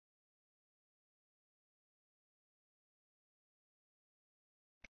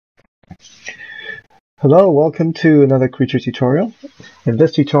Hello, welcome to another creature tutorial. In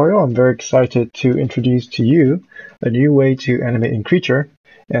this tutorial, I'm very excited to introduce to you a new way to animate in Creature,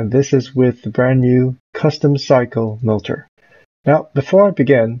 and this is with the brand new Custom Cycle Motor. Now, before I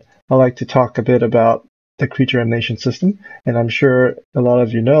begin, I'd like to talk a bit about the Creature animation system, and I'm sure a lot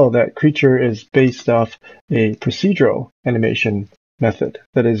of you know that Creature is based off a procedural animation method.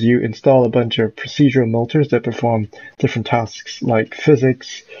 That is, you install a bunch of procedural motors that perform different tasks like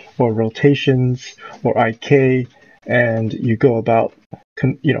physics or rotations or IK, and you go about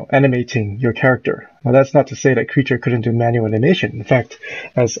animating your character. Now, that's not to say that Creature couldn't do manual animation. In fact,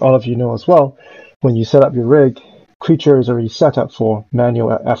 as all of you know as well, when you set up your rig, Creature is already set up for manual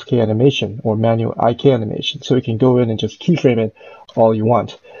FK animation or manual IK animation, so you can go in and just keyframe it all you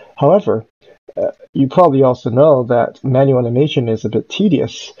want. However, you probably also know that manual animation is a bit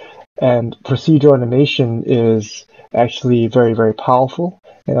tedious, and procedural animation is actually very, very powerful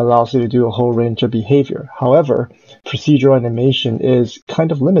and allows you to do a whole range of behavior. However, procedural animation is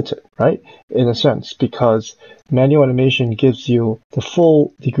kind of limited, right? In a sense, because manual animation gives you the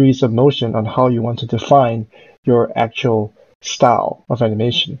full degrees of motion on how you want to define your actual style of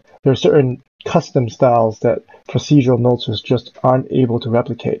animation. There are certain custom styles that procedural motors just aren't able to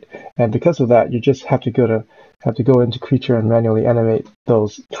replicate, and because of that, you just have to go into Creature and manually animate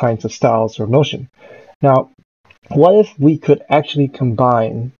those kinds of styles or motion. Now, what if we could actually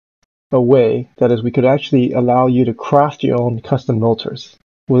combine a way that is we could actually allow you to craft your own custom motors?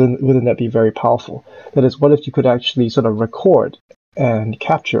 Wouldn't that be very powerful? That is, what if you could actually sort of record and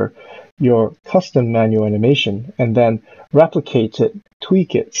capture your custom manual animation and then replicate it,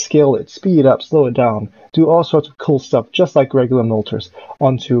 tweak it, scale it, speed it up, slow it down, do all sorts of cool stuff just like regular motors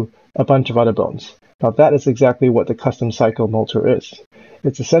onto a bunch of other bones. Now, that is exactly what the Custom Cycle Motor is.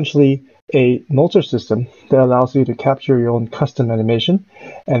 It's essentially a motor system that allows you to capture your own custom animation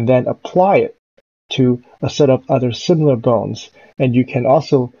and then apply it to a set of other similar bones. And you can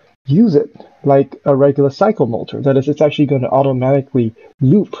also use it like a regular cycle motor. That is, it's actually going to automatically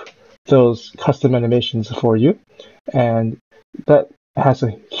loop those custom animations for you. And that has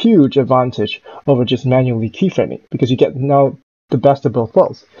a huge advantage over just manually keyframing, because you get now the best of both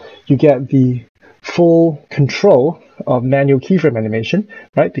worlds. You get the full control of manual keyframe animation,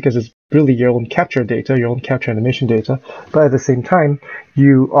 right? Because it's really your own capture data, your own capture animation data. But at the same time,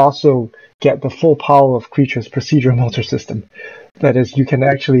 you also get the full power of Creature's procedural motor system. That is, you can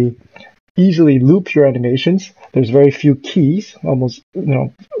actually easily loop your animations. There's very few keys, almost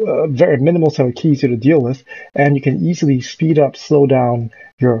very minimal set of keys to deal with, and you can easily speed up, slow down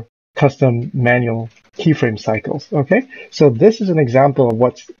your custom manual keyframe cycles. Okay, so this is an example of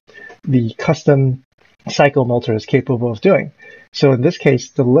what the custom cycle motor is capable of doing. So in this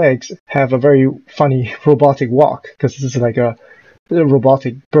case, the legs have a very funny robotic walk, because this is like a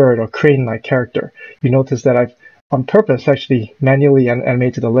robotic bird or crane-like character. You notice that I've on purpose actually manually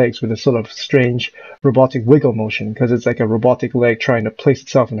animated the legs with a sort of strange robotic wiggle motion, because it's like a robotic leg trying to place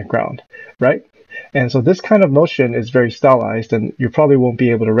itself in the ground, right? And so this kind of motion is very stylized, and you probably won't be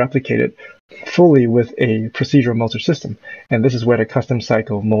able to replicate it fully with a procedural motor system. And this is where the custom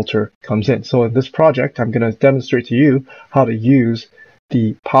cycle motor comes in. So in this project, I'm going to demonstrate to you how to use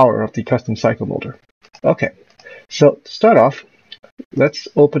the power of the custom cycle motor. Okay, so to start off, let's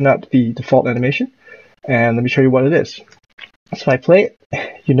open up the default animation, and let me show you what it is. So I play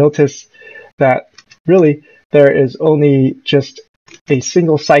it, you notice that really there is only just a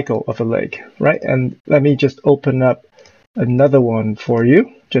single cycle of a leg, right? And let me just open up another one for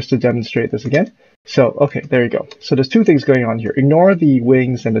you just to demonstrate this again. So, okay, there you go. So there's two things going on here. Ignore the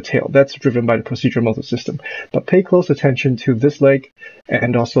wings and the tail. That's driven by the procedural motor system. But pay close attention to this leg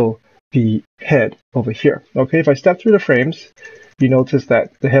and also the head over here. Okay, if I step through the frames, you notice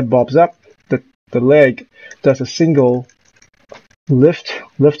that the head bobs up, the leg does a single lift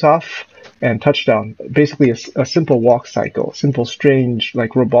off, and touchdown. Basically a simple walk cycle, simple, strange,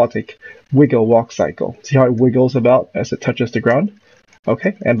 like robotic wiggle walk cycle. See how it wiggles about as it touches the ground?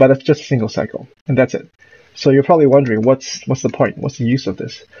 Okay, but that's just a single cycle, and that's it. So you're probably wondering, what's the point? What's the use of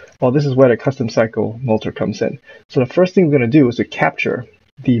this? Well, this is where the custom cycle motor comes in. So the first thing we're going to do is to capture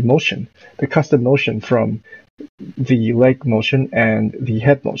the motion, the custom motion from the leg motion and the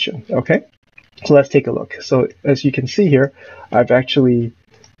head motion. Okay, so let's take a look. So as you can see here, I've actually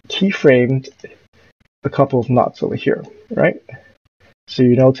keyframed a couple of knots over here, right? So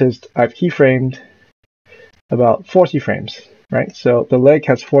you noticed I've keyframed about 40 frames, right? So the leg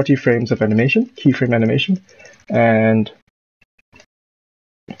has 40 frames of animation, keyframe animation, and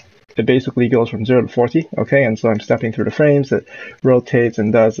it basically goes from 0 to 40, okay? And so I'm stepping through the frames, it rotates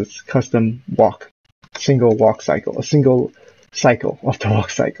and does its custom walk, single walk cycle, a single cycle of the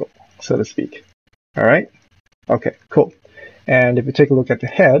walk cycle. so to speak. All right. Okay, cool. And if we take a look at the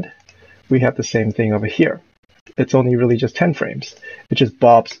head, we have the same thing over here. It's only really just 10 frames. It just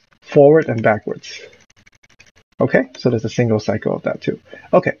bobs forward and backwards. Okay, so there's a single cycle of that too.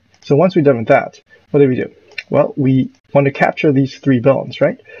 Okay, so once we're done with that, what do we do? Well, we want to capture these 3 bones,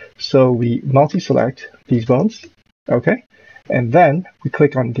 right? So we multi-select these bones, okay? And then we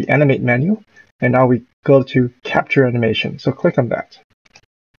click on the Animate menu, and now we go to Capture Animation. So click on that.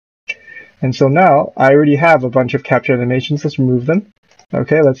 And so now I already have a bunch of capture animations. Let's remove them.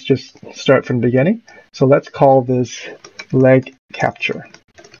 Okay, let's just start from the beginning. So let's call this leg capture.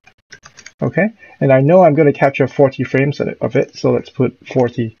 Okay, and I know I'm going to capture 40 frames of it, so let's put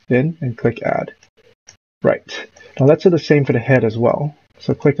 40 in and click add. Right, now let's do the same for the head as well.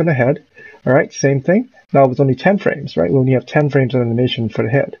 So click on the head. All right, same thing. Now it's only 10 frames, right? We only have 10 frames of animation for the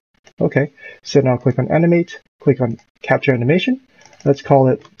head. Okay, so now click on Animate, click on Capture Animation. Let's call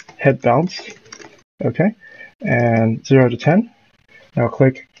it head bounce. Okay, and 0 to 10. Now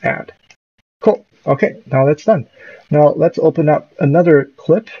click add. Cool. Okay, now that's done. Now let's open up another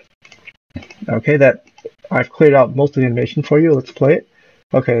clip. Okay, that I've cleared out most of the animation for you. Let's play it.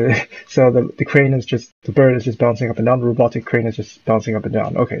 Okay, so the crane is just, the bird is just bouncing up and down. The robotic crane is just bouncing up and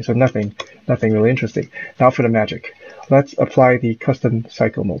down. Okay, so nothing really interesting. Now for the magic. Let's apply the custom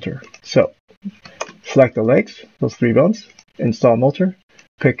cycle motor. So select the legs, those 3 bones, install motor,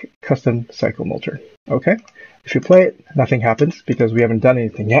 pick custom cycle motor. Okay, if you play it, nothing happens because we haven't done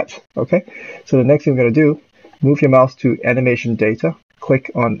anything yet. Okay, so the next thing we're going to do, move your mouse to animation data, click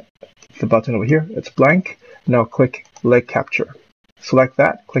on the button over here, it's blank. Now click leg capture. Select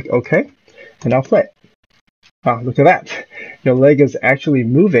that, click OK, and now play it. Look at that. Your leg is actually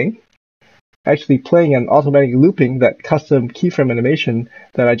moving, actually playing and automatically looping that custom keyframe animation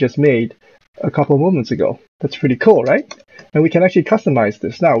that I just made a couple of moments ago. That's pretty cool, right? And we can actually customize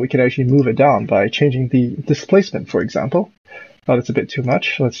this now. We can actually move it down by changing the displacement, for example. Oh, that's a bit too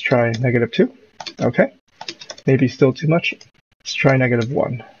much. Let's try -2. Okay. Maybe still too much. Let's try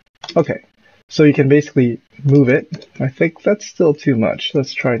 -1. Okay. So you can basically move it. I think that's still too much.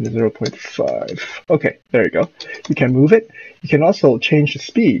 Let's try the 0.5. Okay, there you go. You can move it. You can also change the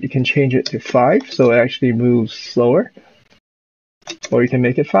speed. You can change it to 5, so it actually moves slower. Or you can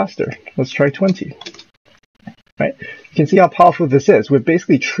make it faster. Let's try 20. Right? You can see how powerful this is. We're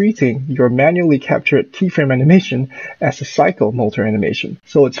basically treating your manually captured keyframe animation as a cycle motor animation.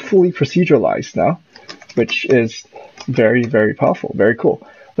 So it's fully proceduralized now, which is very, very powerful. Very cool.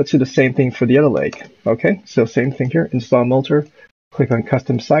 Let's do the same thing for the other leg. Okay, so same thing here. Install motor, click on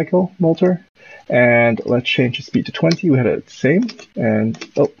custom cycle motor, and let's change the speed to 20. We had it the same. And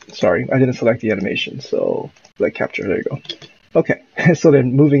oh, sorry, I didn't select the animation. So leg capture, there you go. Okay, so they're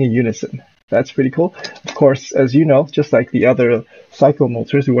moving in unison. That's pretty cool. Of course, as you know, just like the other cycle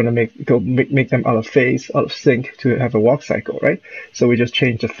motors, we want to make them out of phase, out of sync to have a walk cycle, right? So we just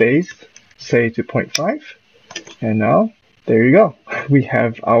change the phase, say to 0.5, and now there you go. We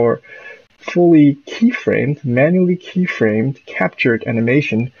have our fully keyframed, manually keyframed, captured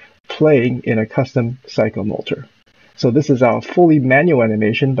animation playing in a custom cycle motor. So this is our fully manual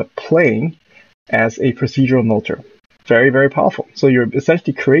animation, but playing as a procedural motor. Very, very powerful. So you're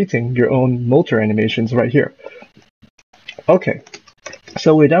essentially creating your own motor animations right here. Okay,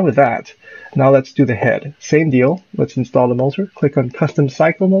 so we're done with that. Now let's do the head. Same deal. Let's install the motor. Click on custom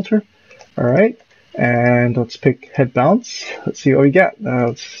cycle motor. All right. And let's pick head bounce. Let's see what we get.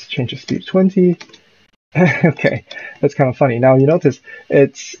 Let's change the speed to 20. Okay, that's kind of funny. Now you notice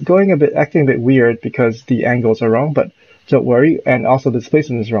it's acting a bit weird because the angles are wrong, but don't worry. And also the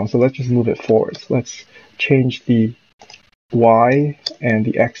displacement is wrong. So let's just move it forward. Let's change the Y and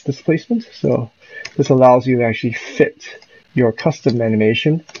the X displacement. So this allows you to actually fit your custom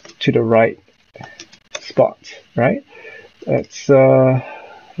animation to the right spot, right? Let's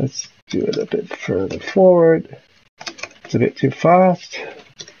do it a bit further forward. It's a bit too fast.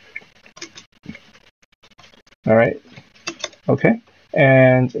 All right. Okay.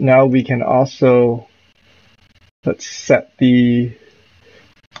 And now we can also let's set the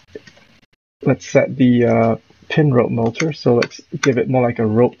pin rope motor. So let's give it more like a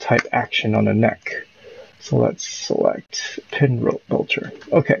rope type action on the neck. So let's select pin rope motor.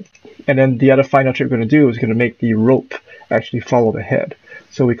 Okay. And then the other final trick we're going to do is going to make the rope actually follow the head.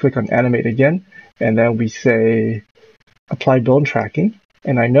 So we click on Animate again, and then we say Apply Bone Tracking.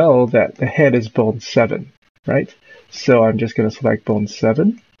 And I know that the head is bone 7, right? So I'm just going to select bone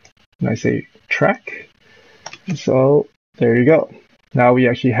 7, and I say Track. And so there you go. Now we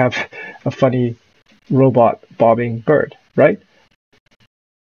actually have a funny robot bobbing bird, right?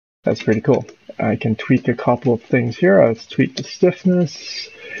 That's pretty cool. I can tweak a couple of things here. Let's tweak the stiffness,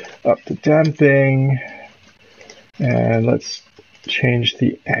 up the damping, and let's change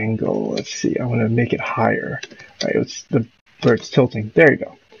the angle. Let's see, I want to make it higher. All right, it's the bird's tilting. There you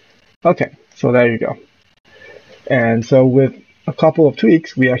go. Okay, so there you go. And so with a couple of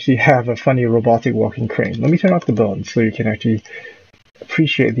tweaks, we actually have a funny robotic walking crane. Let me turn off the bones so you can actually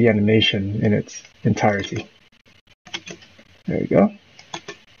appreciate the animation in its entirety. There you go.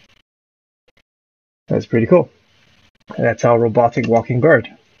 That's pretty cool. And that's our robotic walking bird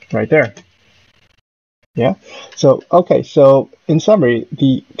right there. Yeah. So, okay. So in summary,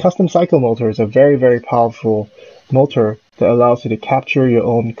 the custom cycle motor is a very, very powerful motor that allows you to capture your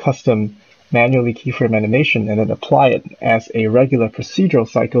own custom manually keyframe animation and then apply it as a regular procedural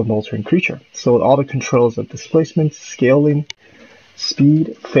cycle motoring creature. So all the controls of displacement, scaling,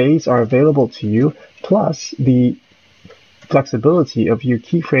 speed, phase are available to you, plus the flexibility of you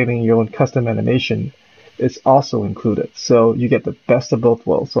keyframing your own custom animation is also included. So you get the best of both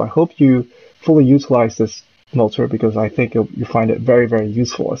worlds. So I hope you fully utilize this motor because I think you find it very, very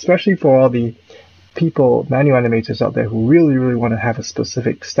useful, especially for all the people, manual animators out there who really, really want to have a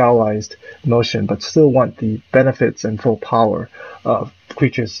specific stylized motion, but still want the benefits and full power of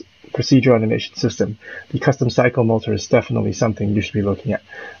Creature's procedural animation system. The custom cycle motor is definitely something you should be looking at.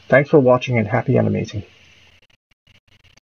 Thanks for watching and happy animating.